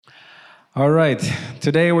All right,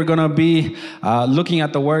 today we're going to be looking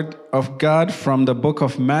at the Word of God from the book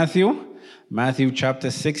of Matthew chapter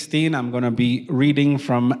 16. I'm going to be reading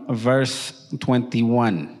from verse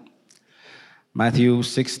 21. Matthew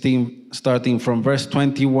 16, starting from verse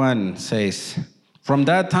 21, says, "From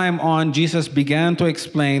that time on, Jesus began to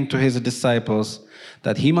explain to his disciples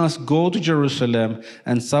that he must go to Jerusalem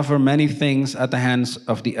and suffer many things at the hands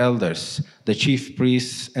of the elders, the chief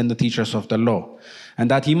priests, and the teachers of the law, and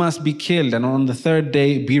that he must be killed and on the third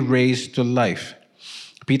day be raised to life."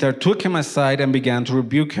 Peter took him aside and began to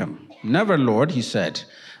rebuke him. "Never, Lord," he said.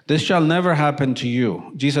 "This shall never happen to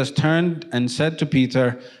you." Jesus turned and said to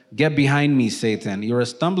Peter, "Get behind me, Satan. You're a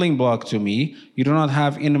stumbling block to me. You do not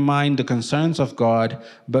have in mind the concerns of God,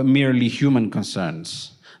 but merely human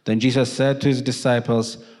concerns." Then Jesus said to his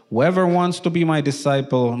disciples, "Whoever wants to be my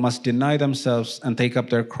disciple must deny themselves and take up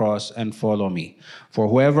their cross and follow me. For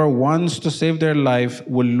whoever wants to save their life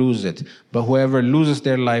will lose it, but whoever loses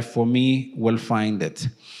their life for me will find it.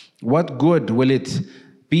 What good will it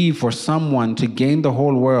be for someone to gain the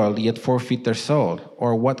whole world yet forfeit their soul?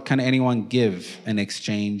 Or what can anyone give in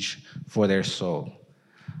exchange for their soul?"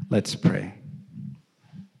 Let's pray.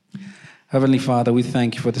 Heavenly Father, we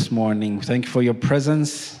thank you for this morning. We thank you for your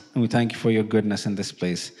presence, and we thank you for your goodness in this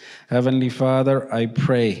place. Heavenly Father, I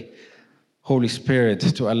pray, Holy Spirit,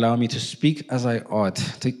 to allow me to speak as I ought,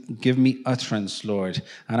 to give me utterance, Lord.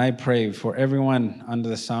 And I pray for everyone under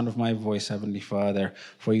the sound of my voice, Heavenly Father,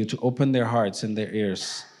 for you to open their hearts and their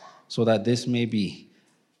ears so that this may be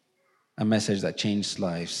a message that changes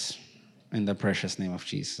lives. In the precious name of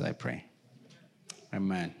Jesus, I pray.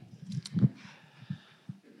 Amen.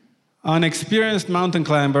 An experienced mountain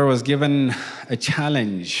climber was given a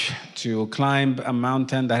challenge to climb a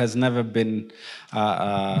mountain that has never been,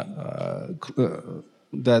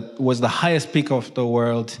 that was the highest peak of the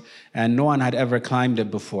world, and no one had ever climbed it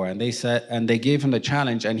before. And they gave him the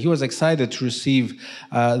challenge, and he was excited to receive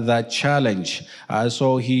that challenge.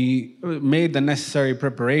 So he made the necessary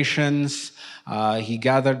preparations. He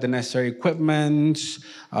gathered the necessary equipment.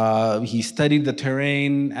 He studied the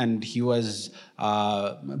terrain, and he was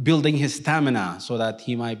building his stamina so that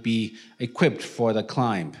he might be equipped for the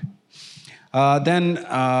climb. But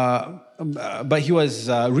he was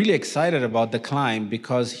really excited about the climb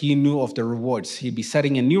because he knew of the rewards. He'd be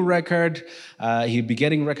setting a new record, he'd be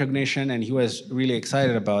getting recognition, and he was really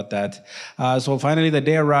excited about that. So finally the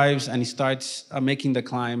day arrives and he starts making the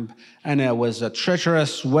climb, and it was a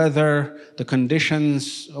treacherous weather. The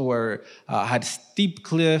conditions had steep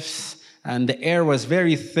cliffs, and the air was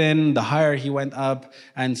very thin the higher he went up,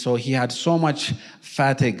 and so he had so much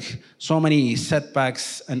fatigue, so many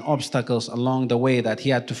setbacks and obstacles along the way that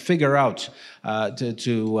he had to figure out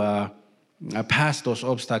to pass those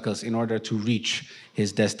obstacles in order to reach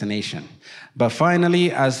his destination. But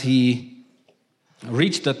finally, as he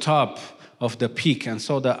reached the top of the peak and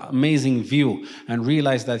saw the amazing view and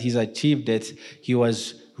realized that he's achieved it, he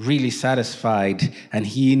was really satisfied, and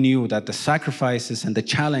he knew that the sacrifices and the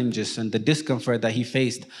challenges and the discomfort that he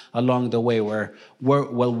faced along the way were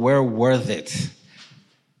worth it.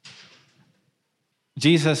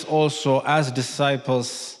 Jesus also, as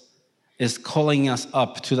disciples, is calling us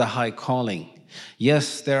up to the high calling.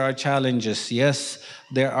 Yes, there are challenges. Yes,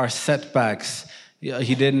 there are setbacks.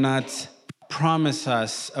 He did not promise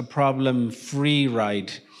us a problem-free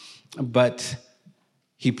ride, but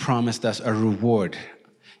he promised us a reward.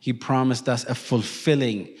 He promised us a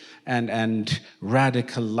fulfilling and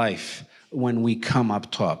radical life when we come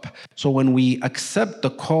up top. So when we accept the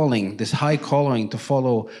calling, this high calling to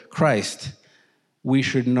follow Christ, we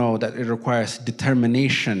should know that it requires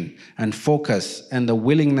determination and focus and the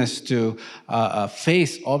willingness to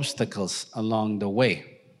face obstacles along the way.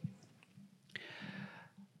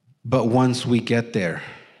 But once we get there,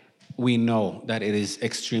 we know that it is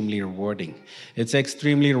extremely rewarding. It's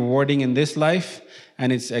extremely rewarding in this life,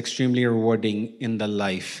 and it's extremely rewarding in the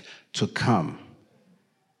life to come.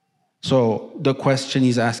 So the question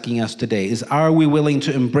he's asking us today is, are we willing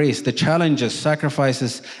to embrace the challenges,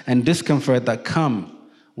 sacrifices, and discomfort that come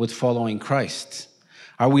with following Christ?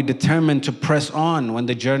 Are we determined to press on when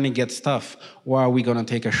the journey gets tough, or are we going to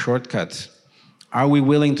take a shortcut? Are we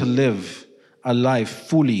willing to live a life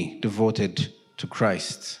fully devoted to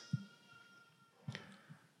Christ?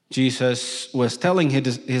 Jesus was telling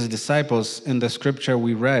his disciples in the scripture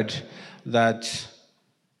we read that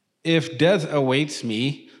if death awaits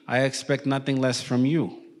me, I expect nothing less from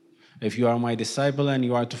you. If you are my disciple and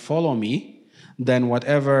you are to follow me, then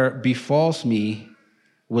whatever befalls me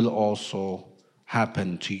will also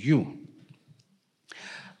happen to you.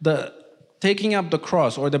 The taking up the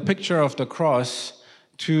cross, or the picture of the cross,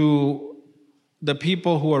 to the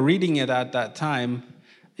people who are reading it at that time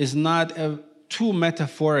is not too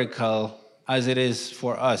metaphorical as it is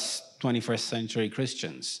for us 21st century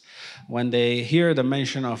Christians. When they hear the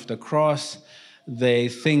mention of the cross, they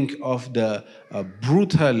think of the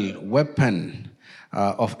brutal weapon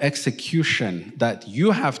of execution, that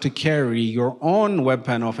you have to carry your own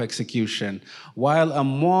weapon of execution while a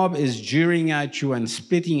mob is jeering at you and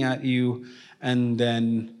spitting at you, and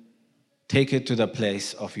then take it to the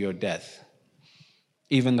place of your death.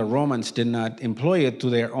 Even the Romans did not employ it to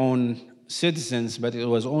their own citizens, but it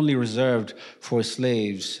was only reserved for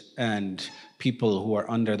slaves and people who are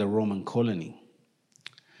under the Roman colony.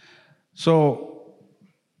 So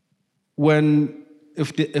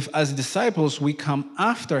if as disciples we come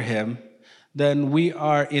after him, then we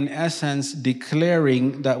are in essence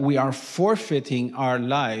declaring that we are forfeiting our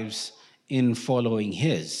lives in following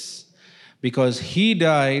his. Because he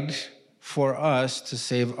died for us to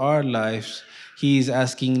save our lives, he is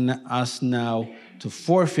asking us now to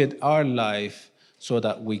forfeit our life so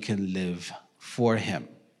that we can live for him.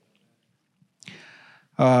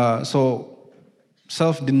 So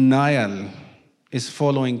self-denial is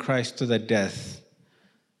following Christ to the death,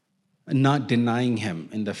 not denying him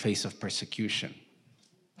in the face of persecution.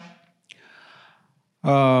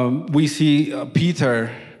 We see Peter,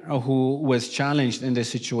 who was challenged in this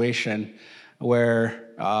situation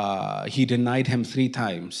where he denied him 3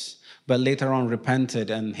 times, but later on repented,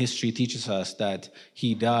 and history teaches us that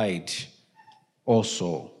he died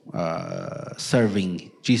also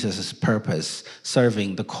serving Jesus' purpose,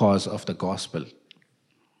 serving the cause of the gospel.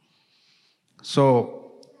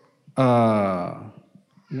 So,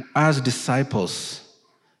 as disciples,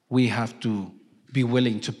 we have to be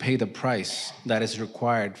willing to pay the price that is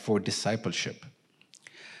required for discipleship.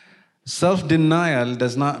 Self-denial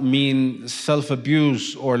does not mean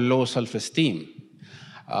self-abuse or low self-esteem.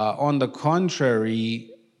 On the contrary,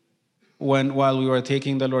 while we were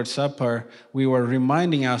taking the Lord's Supper, we were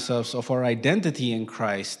reminding ourselves of our identity in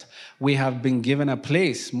Christ. We have been given a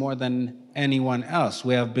place more than anyone else.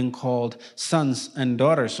 We have been called sons and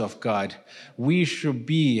daughters of God. We should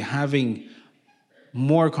be having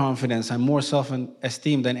more confidence and more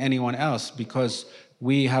self-esteem than anyone else, because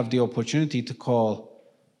we have the opportunity to call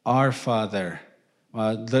our Father,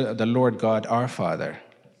 the Lord God, our Father.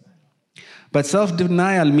 But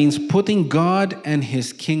self-denial means putting God and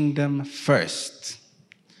his kingdom first.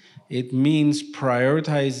 It means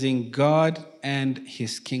prioritizing God and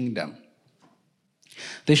his kingdom.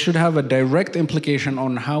 This should have a direct implication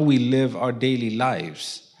on how we live our daily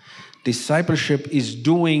lives. Discipleship is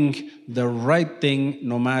doing the right thing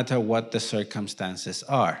no matter what the circumstances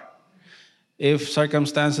are. If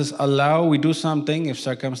circumstances allow, we do something. If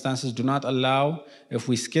circumstances do not allow, if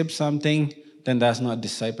we skip something, then that's not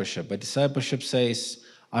discipleship. But discipleship says,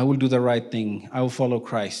 I will do the right thing. I will follow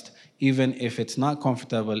Christ, even if it's not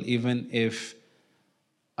comfortable, even if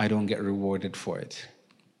I don't get rewarded for it,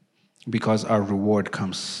 because our reward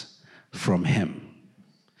comes from him.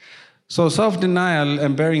 So self-denial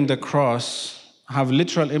and bearing the cross have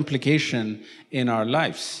literal implication in our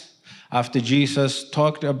lives. After Jesus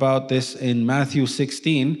talked about this in Matthew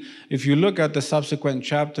 16, if you look at the subsequent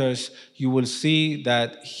chapters, you will see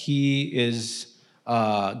that he is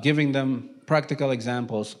giving them practical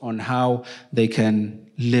examples on how they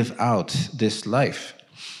can live out this life.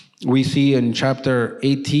 We see in chapter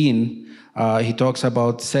 18, he talks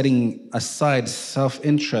about setting aside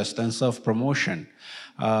self-interest and self-promotion.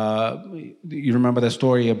 You remember the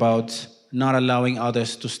story about not allowing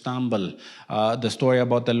others to stumble. The story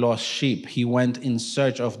about the lost sheep. He went in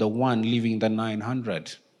search of the one, leaving the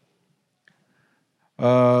 900.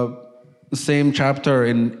 Same chapter,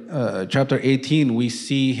 in chapter 18, we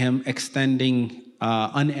see him extending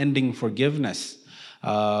unending forgiveness.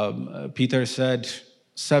 Peter said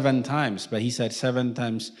 7 times, but he said 7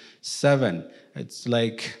 times 7. It's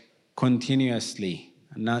like continuously,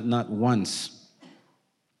 not once.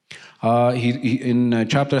 In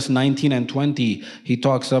chapters 19 and 20, he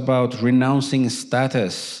talks about renouncing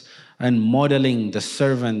status and modeling the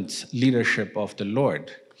servant leadership of the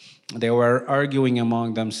Lord. They were arguing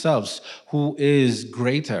among themselves, who is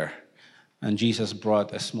greater? And Jesus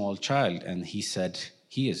brought a small child, and he said,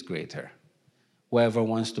 he is greater. Whoever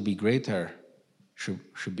wants to be greater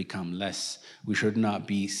should become less. We should not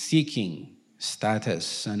be seeking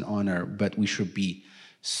status and honor, but we should be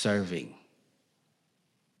serving.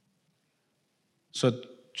 So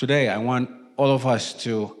today, I want all of us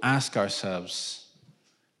to ask ourselves,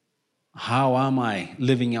 how am I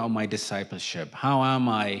living out my discipleship? How am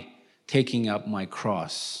I taking up my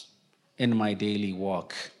cross in my daily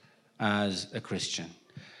walk as a Christian?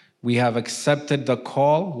 We have accepted the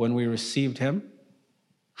call when we received him.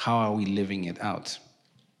 How are we living it out?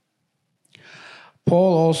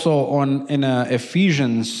 Paul also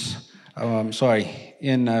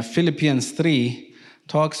in Philippians 3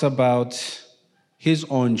 talks about his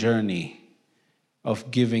own journey of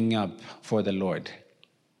giving up for the Lord.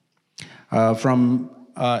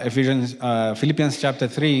 Philippians chapter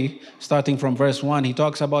 3, starting from verse 1, he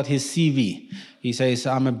talks about his CV. He says,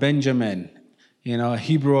 I'm a Benjamin, a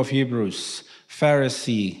Hebrew of Hebrews,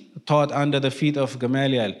 Pharisee, taught under the feet of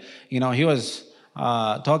Gamaliel. He was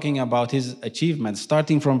talking about his achievements.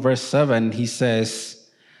 Starting from verse 7, he says,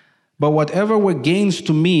 but whatever were gains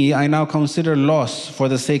to me, I now consider loss for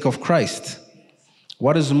the sake of Christ.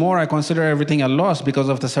 What is more, I consider everything a loss because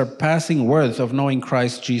of the surpassing worth of knowing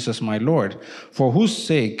Christ Jesus my Lord, for whose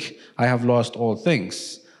sake I have lost all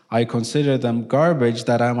things. I consider them garbage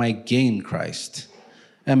that I might gain Christ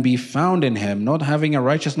and be found in him, not having a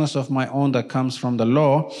righteousness of my own that comes from the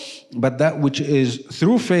law, but that which is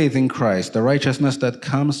through faith in Christ, the righteousness that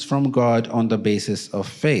comes from God on the basis of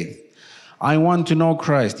faith. I want to know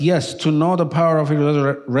Christ, yes, to know the power of his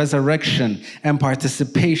resurrection and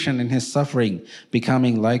participation in his suffering,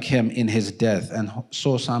 becoming like him in his death, and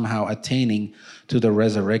so somehow attaining to the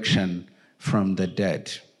resurrection from the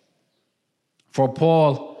dead. For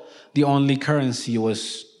Paul, the only currency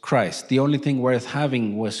was Christ. The only thing worth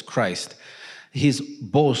having was Christ. His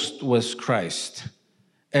boast was Christ.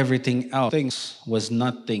 Everything else was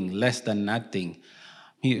nothing, less than nothing.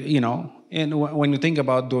 And when you think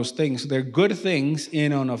about those things, they're good things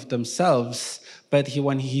in and of themselves, but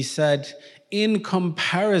when he said, in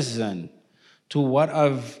comparison to what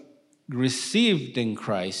I've received in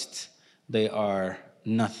Christ, they are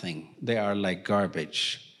nothing. They are like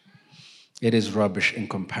garbage. It is rubbish in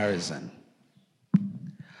comparison.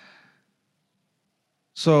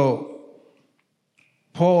 So,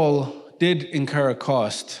 Paul did incur a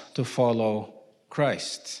cost to follow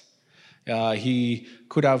Christ. He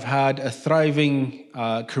could have had a thriving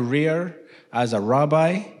career as a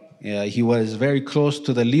rabbi. He was very close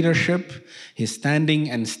to the leadership. His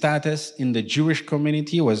standing and status in the Jewish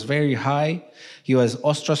community was very high. He was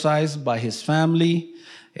ostracized by his family.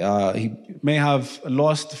 He may have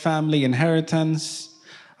lost family inheritance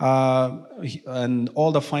and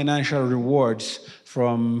all the financial rewards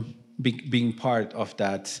from being part of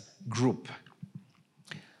that group.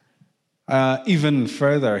 Even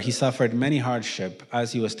further, he suffered many hardship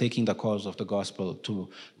as he was taking the cause of the gospel to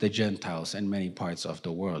the Gentiles in many parts of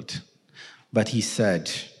the world. But he said,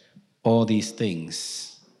 all these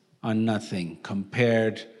things are nothing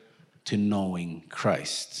compared to knowing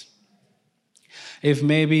Christ. If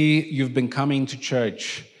maybe you've been coming to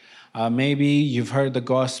church, maybe you've heard the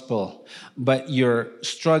gospel, but you're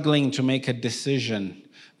struggling to make a decision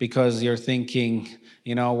because you're thinking,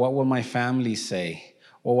 what will my family say?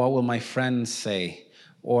 Or what will my friends say?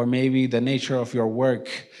 Or maybe the nature of your work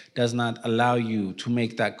does not allow you to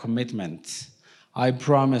make that commitment. I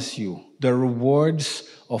promise you, the rewards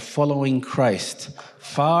of following Christ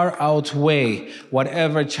far outweigh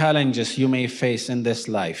whatever challenges you may face in this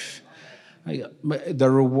life. The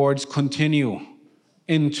rewards continue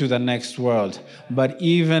into the next world. But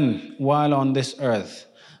even while on this earth,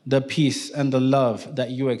 the peace and the love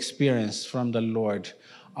that you experience from the Lord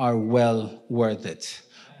are well worth it.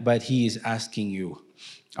 But he is asking you,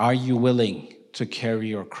 are you willing to carry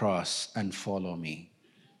your cross and follow me?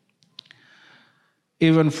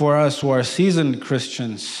 Even for us who are seasoned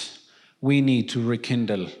Christians, we need to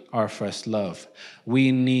rekindle our first love.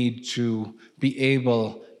 We need to be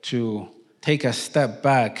able to take a step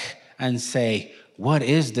back and say, what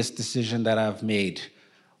is this decision that I've made?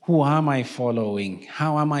 Who am I following?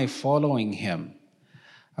 How am I following him?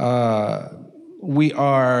 We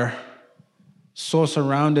are so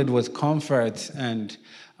surrounded with comfort and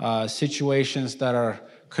situations that are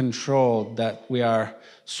controlled that we are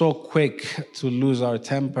so quick to lose our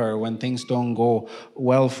temper when things don't go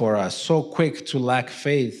well for us, so quick to lack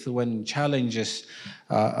faith when challenges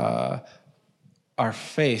are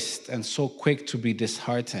faced, and so quick to be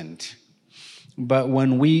disheartened. But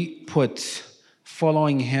when we put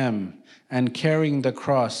following him and carrying the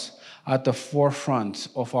cross at the forefront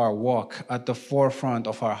of our walk, at the forefront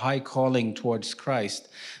of our high calling towards Christ,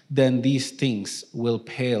 then these things will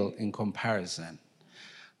pale in comparison.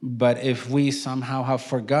 But if we somehow have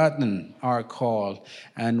forgotten our call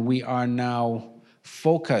and we are now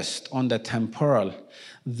focused on the temporal,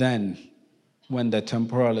 then when the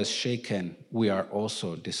temporal is shaken, we are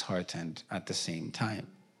also disheartened at the same time.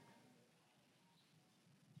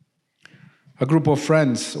 A group of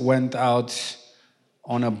friends went out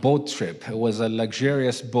on a boat trip. It was a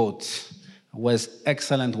luxurious boat. It was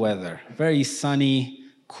excellent weather, very sunny,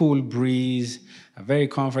 cool breeze, a very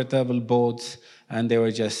comfortable boat, and they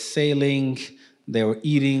were just sailing, they were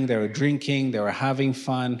eating, they were drinking, they were having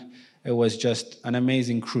fun. It was just an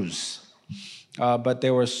amazing cruise. But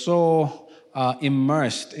they were so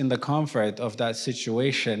immersed in the comfort of that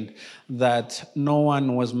situation that no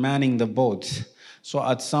one was manning the boat. So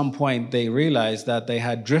at some point, they realized that they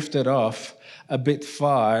had drifted off a bit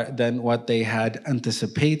far than what they had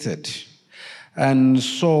anticipated. And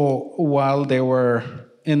so while they were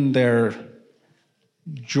in their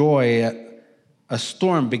joy, a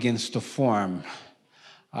storm begins to form.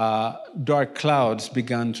 Dark clouds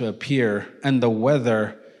began to appear, and the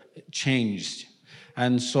weather changed.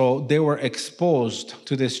 And so they were exposed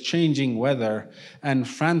to this changing weather, and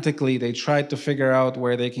frantically they tried to figure out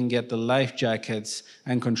where they can get the life jackets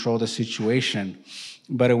and control the situation.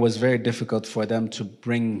 But it was very difficult for them to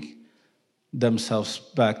bring themselves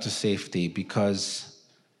back to safety because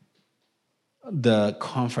the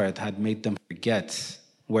comfort had made them forget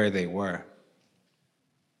where they were.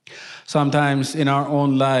 Sometimes in our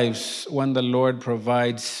own lives, when the Lord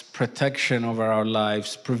provides protection over our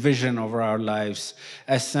lives, provision over our lives,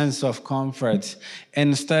 a sense of comfort,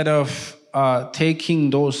 instead of taking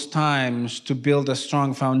those times to build a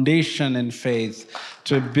strong foundation in faith,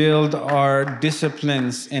 to build our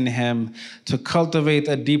disciplines in Him, to cultivate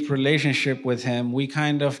a deep relationship with Him, we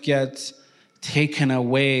kind of get taken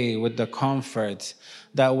away with the comfort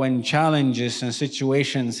that when challenges and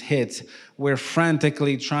situations hit, we're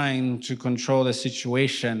frantically trying to control the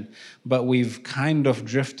situation, but we've kind of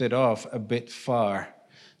drifted off a bit far.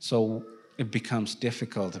 So it becomes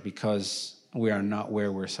difficult because we are not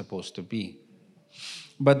where we're supposed to be.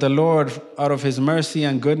 But the Lord, out of His mercy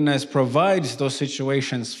and goodness, provides those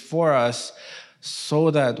situations for us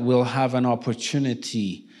so that we'll have an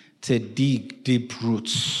opportunity to dig deep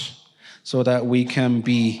roots, so that we can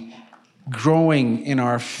be growing in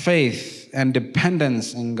our faith and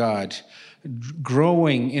dependence in God,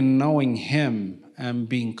 growing in knowing Him and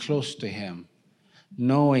being close to Him,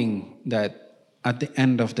 knowing that at the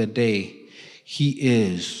end of the day, He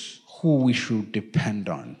is who we should depend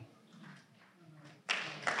on.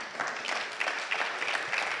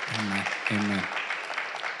 Amen. Amen.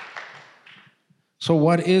 So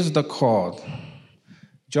what is the call?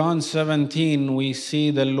 John 17, we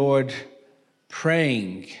see the Lord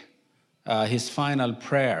praying His final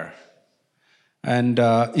prayer. And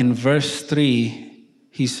in verse 3,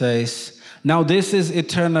 He says, "Now this is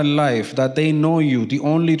eternal life, that they know you, the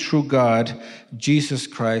only true God, Jesus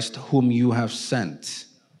Christ, whom you have sent."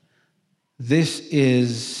 This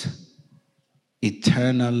is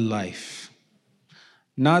eternal life.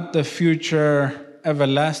 Not the future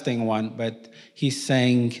everlasting one, but He's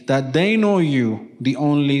saying that they know you, the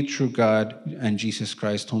only true God, and Jesus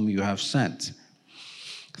Christ, whom you have sent.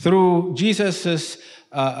 Through Jesus'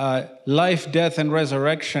 life, death, and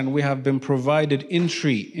resurrection, we have been provided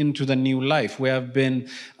entry into the new life. We have been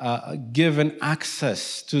given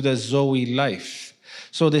access to the Zoe life.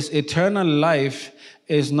 So this eternal life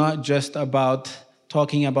is not just about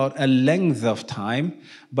talking about a length of time,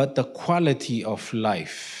 but the quality of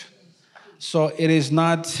life. So it is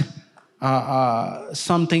not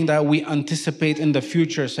something that we anticipate in the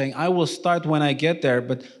future, saying, I will start when I get there.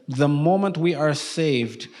 But the moment we are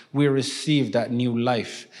saved, we receive that new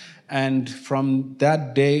life. And from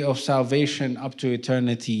that day of salvation up to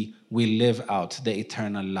eternity, we live out the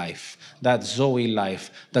eternal life, that Zoe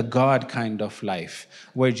life, the God kind of life,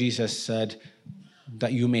 where Jesus said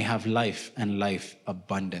that you may have life and life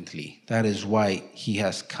abundantly. That is why He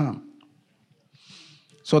has come.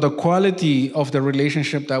 So the quality of the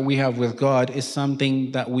relationship that we have with God is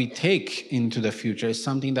something that we take into the future. It's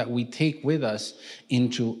something that we take with us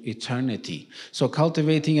into eternity. So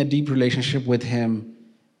cultivating a deep relationship with Him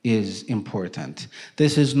is important.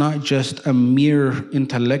 This is not just a mere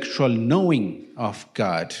intellectual knowing of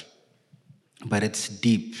God, but it's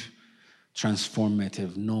deep,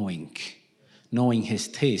 transformative knowing. Knowing His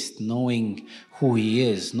taste, knowing who He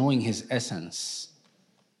is, knowing His essence.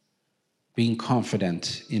 Being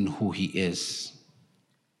confident in who He is.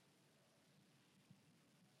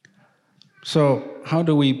 So, how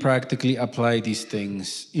do we practically apply these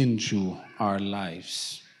things into our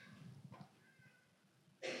lives?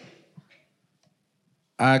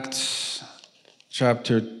 Acts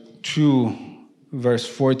chapter 2, verse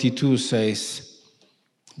 42 says,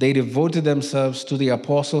 "They devoted themselves to the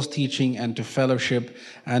apostles' teaching and to fellowship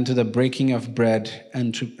and to the breaking of bread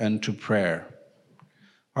and to prayer."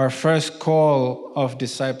 Our first call of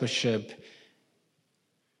discipleship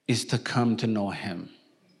is to come to know Him.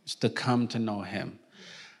 It's to come to know Him.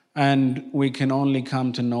 And we can only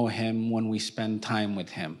come to know Him when we spend time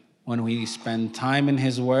with Him, when we spend time in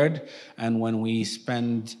his word, and when we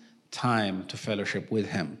spend time to fellowship with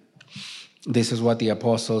him. This is what the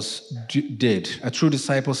apostles did. A true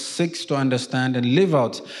disciple seeks to understand and live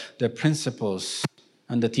out the principles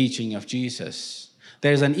and the teaching of Jesus.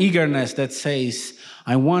 There's an eagerness that says,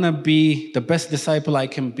 I want to be the best disciple I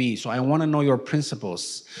can be, so I want to know your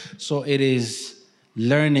principles. So it is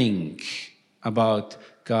learning about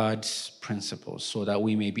God's principles so that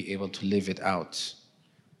we may be able to live it out.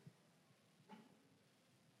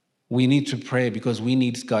 We need to pray because we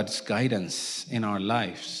need God's guidance in our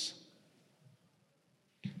lives.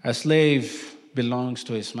 A slave belongs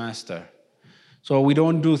to his master. So we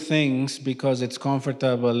don't do things because it's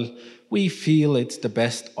comfortable. We feel it's the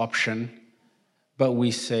best option. But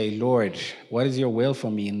we say, Lord, what is your will for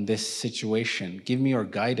me in this situation? Give me your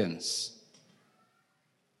guidance.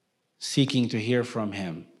 Seeking to hear from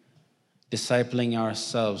him. Discipling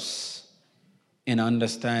ourselves in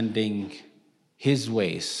understanding his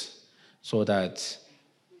ways so that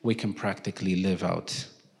we can practically live out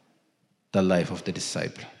the life of the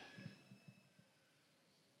disciple.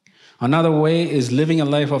 Another way is living a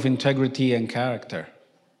life of integrity and character.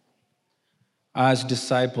 As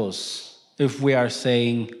disciples, if we are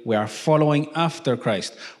saying we are following after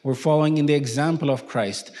Christ, we're following in the example of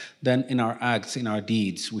Christ, then in our acts, in our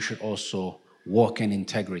deeds, we should also walk in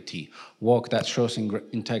integrity, walk that shows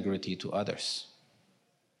integrity to others.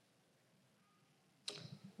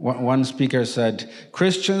 One speaker said,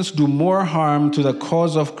 Christians do more harm to the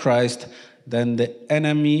cause of Christ than the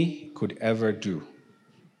enemy could ever do.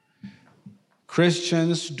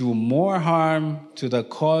 Christians do more harm to the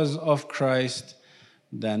cause of Christ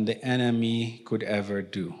than the enemy could ever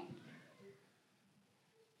do.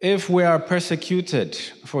 If we are persecuted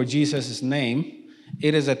for Jesus' name,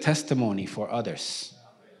 it is a testimony for others.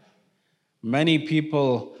 Many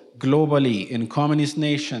people globally, in communist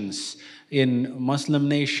nations, in Muslim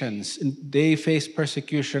nations, they face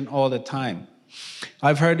persecution all the time.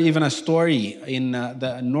 I've heard even a story in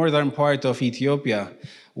the northern part of Ethiopia.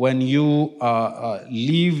 When you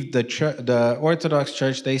leave the Orthodox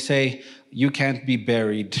Church, they say you can't be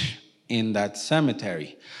buried in that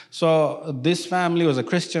cemetery. So this family was a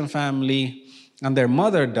Christian family, and their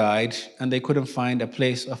mother died, and they couldn't find a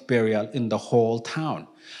place of burial in the whole town.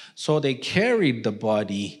 So they carried the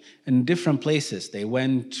body in different places. They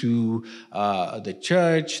went to the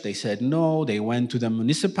church, they said no. They went to the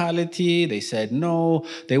municipality, they said no.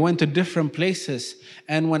 They went to different places.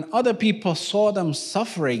 And when other people saw them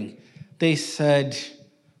suffering, they said,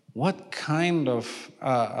 what kind of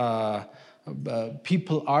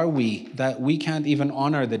people are we that we can't even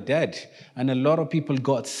honor the dead? And a lot of people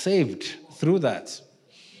got saved through that.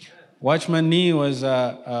 Watchman Nee was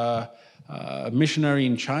a missionary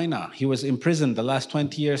in China. He was imprisoned the last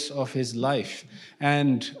 20 years of his life.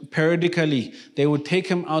 And periodically, they would take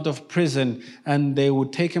him out of prison and they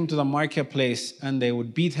would take him to the marketplace and they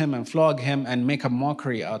would beat him and flog him and make a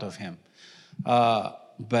mockery out of him.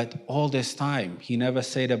 But all this time, he never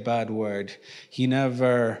said a bad word. He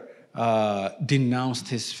never denounced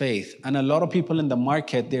his faith. And a lot of people in the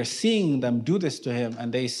market, they're seeing them do this to him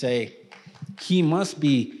and they say, he must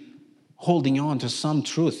be holding on to some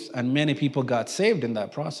truth, and many people got saved in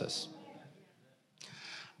that process.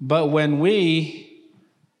 But when we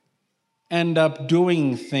end up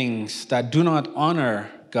doing things that do not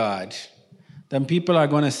honor God, then people are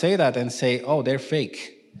going to say that and say, oh, they're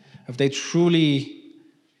fake. If they truly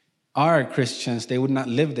are Christians, they would not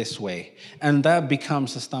live this way. And that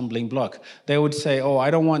becomes a stumbling block. They would say, oh,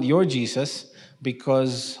 I don't want your Jesus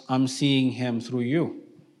because I'm seeing him through you.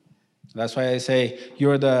 That's why I say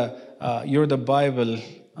you're the Bible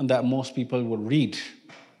and that most people will read.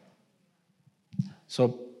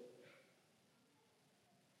 So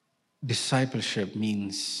discipleship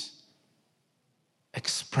means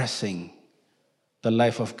expressing the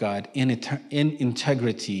life of God in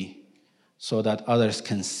integrity so that others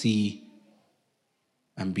can see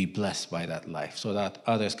and be blessed by that life, so that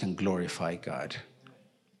others can glorify God.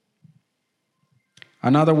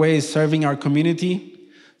 Another way is serving our community.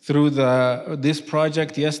 Through this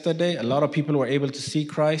project yesterday, a lot of people were able to see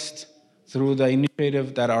Christ through the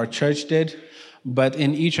initiative that our church did. But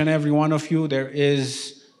in each and every one of you, there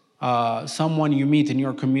is someone you meet in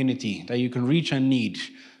your community that you can reach a need,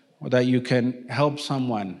 or that you can help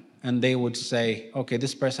someone, and they would say, okay,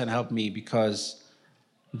 this person helped me because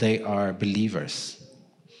they are believers.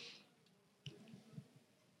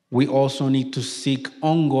 We also need to seek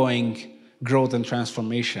ongoing growth and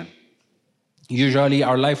transformation. Usually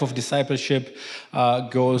our life of discipleship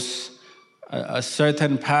goes a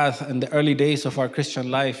certain path in the early days of our Christian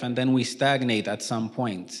life, and then we stagnate at some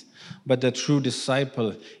point. But the true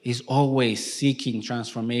disciple is always seeking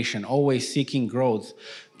transformation, always seeking growth,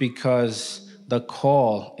 because the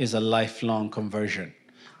call is a lifelong conversion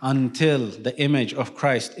until the image of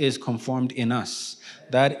Christ is conformed in us.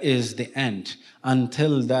 That is the end.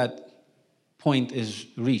 Until that point is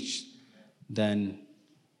reached, then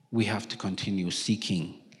we have to continue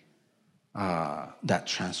seeking that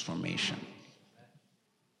transformation.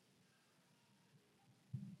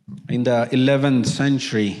 In the 11th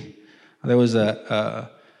century, there was a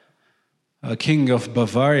king of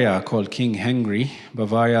Bavaria called King Henry.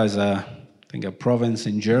 Bavaria is, I think, a province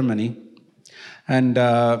in Germany. And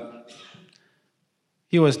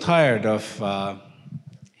he was tired of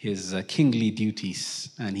his kingly duties.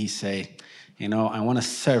 And he said, I want to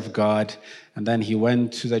serve God. And then he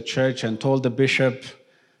went to the church and told the bishop,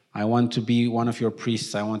 I want to be one of your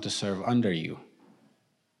priests. I want to serve under you.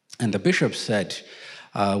 And the bishop said,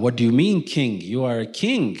 what do you mean, king? You are a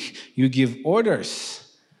king. You give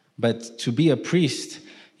orders. But to be a priest,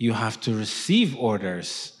 you have to receive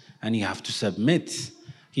orders and you have to submit.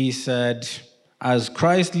 He said, as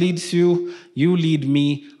Christ leads you, you lead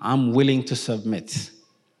me. I'm willing to submit.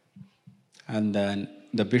 And then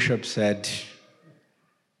the bishop said,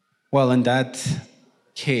 well, in that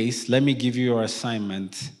case, let me give you your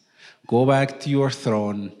assignment. Go back to your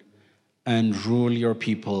throne and rule your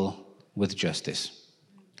people with justice.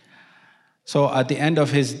 So at the end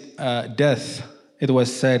of his death, it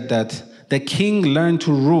was said that the king learned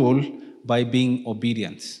to rule by being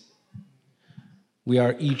obedient. We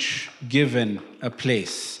are each given a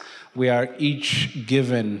place. We are each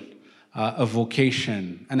given a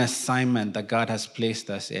vocation, an assignment that God has placed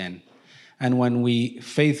us in. And when we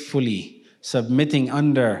faithfully, submitting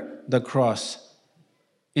under the cross,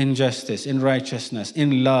 in justice, in righteousness,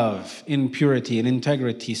 in love, in purity, in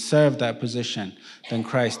integrity, serve that position, then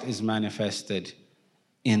Christ is manifested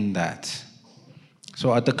in that.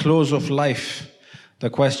 So at the close of life, the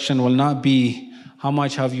question will not be, how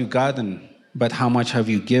much have you gotten, but how much have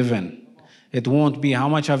you given? It won't be, how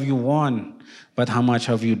much have you won, but how much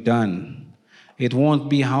have you done? It won't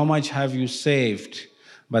be, how much have you saved,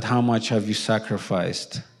 but how much have you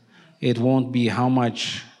sacrificed? It won't be, how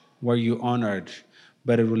much were you honored,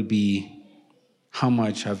 but it will be, how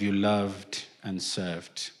much have you loved and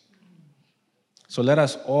served? So let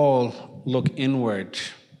us all look inward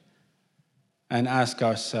and ask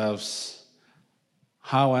ourselves,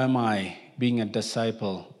 how am I being a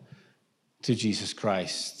disciple to Jesus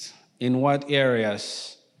Christ? In what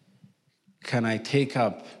areas can I take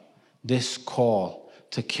up this call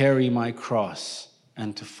to carry my cross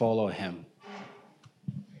and to follow him?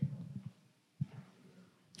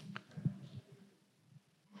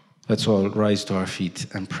 Let's all rise to our feet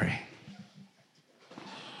and pray.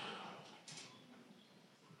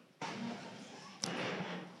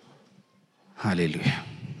 Hallelujah.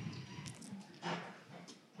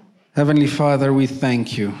 Heavenly Father, we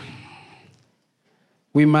thank you.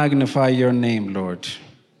 We magnify your name, Lord.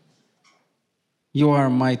 You are a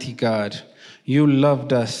mighty God. You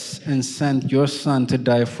loved us and sent your Son to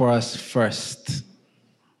die for us first.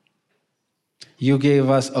 You gave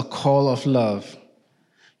us a call of love.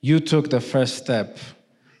 You took the first step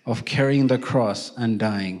of carrying the cross and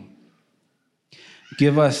dying.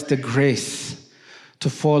 Give us the grace to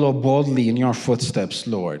follow boldly in your footsteps,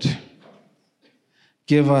 Lord.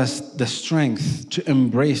 Give us the strength to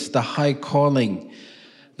embrace the high calling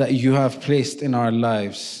that you have placed in our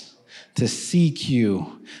lives, to seek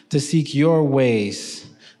you, to seek your ways,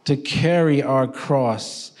 to carry our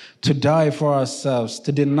cross, to die for ourselves,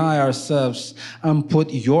 to deny ourselves, and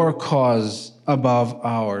put your cause above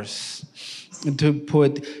ours, to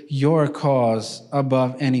put your cause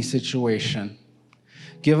above any situation.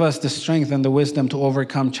 Give us the strength and the wisdom to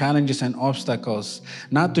overcome challenges and obstacles,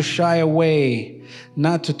 not to shy away,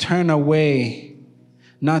 not to turn away,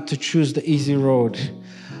 not to choose the easy road,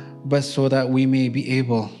 but so that we may be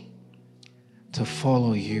able to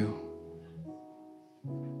follow you.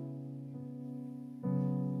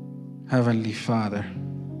 Heavenly Father,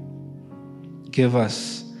 give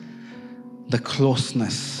us the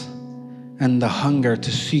closeness and the hunger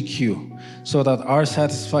to seek you, so that our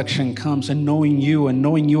satisfaction comes in knowing you and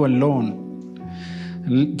knowing you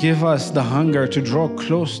alone. Give us the hunger to draw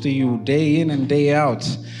close to you day in and day out,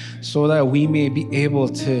 so that we may be able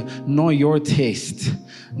to know your taste,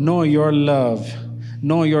 know your love,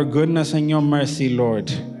 know your goodness and your mercy,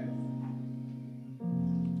 Lord.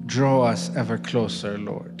 Draw us ever closer,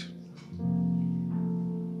 Lord.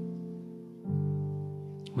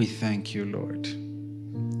 We thank you, Lord.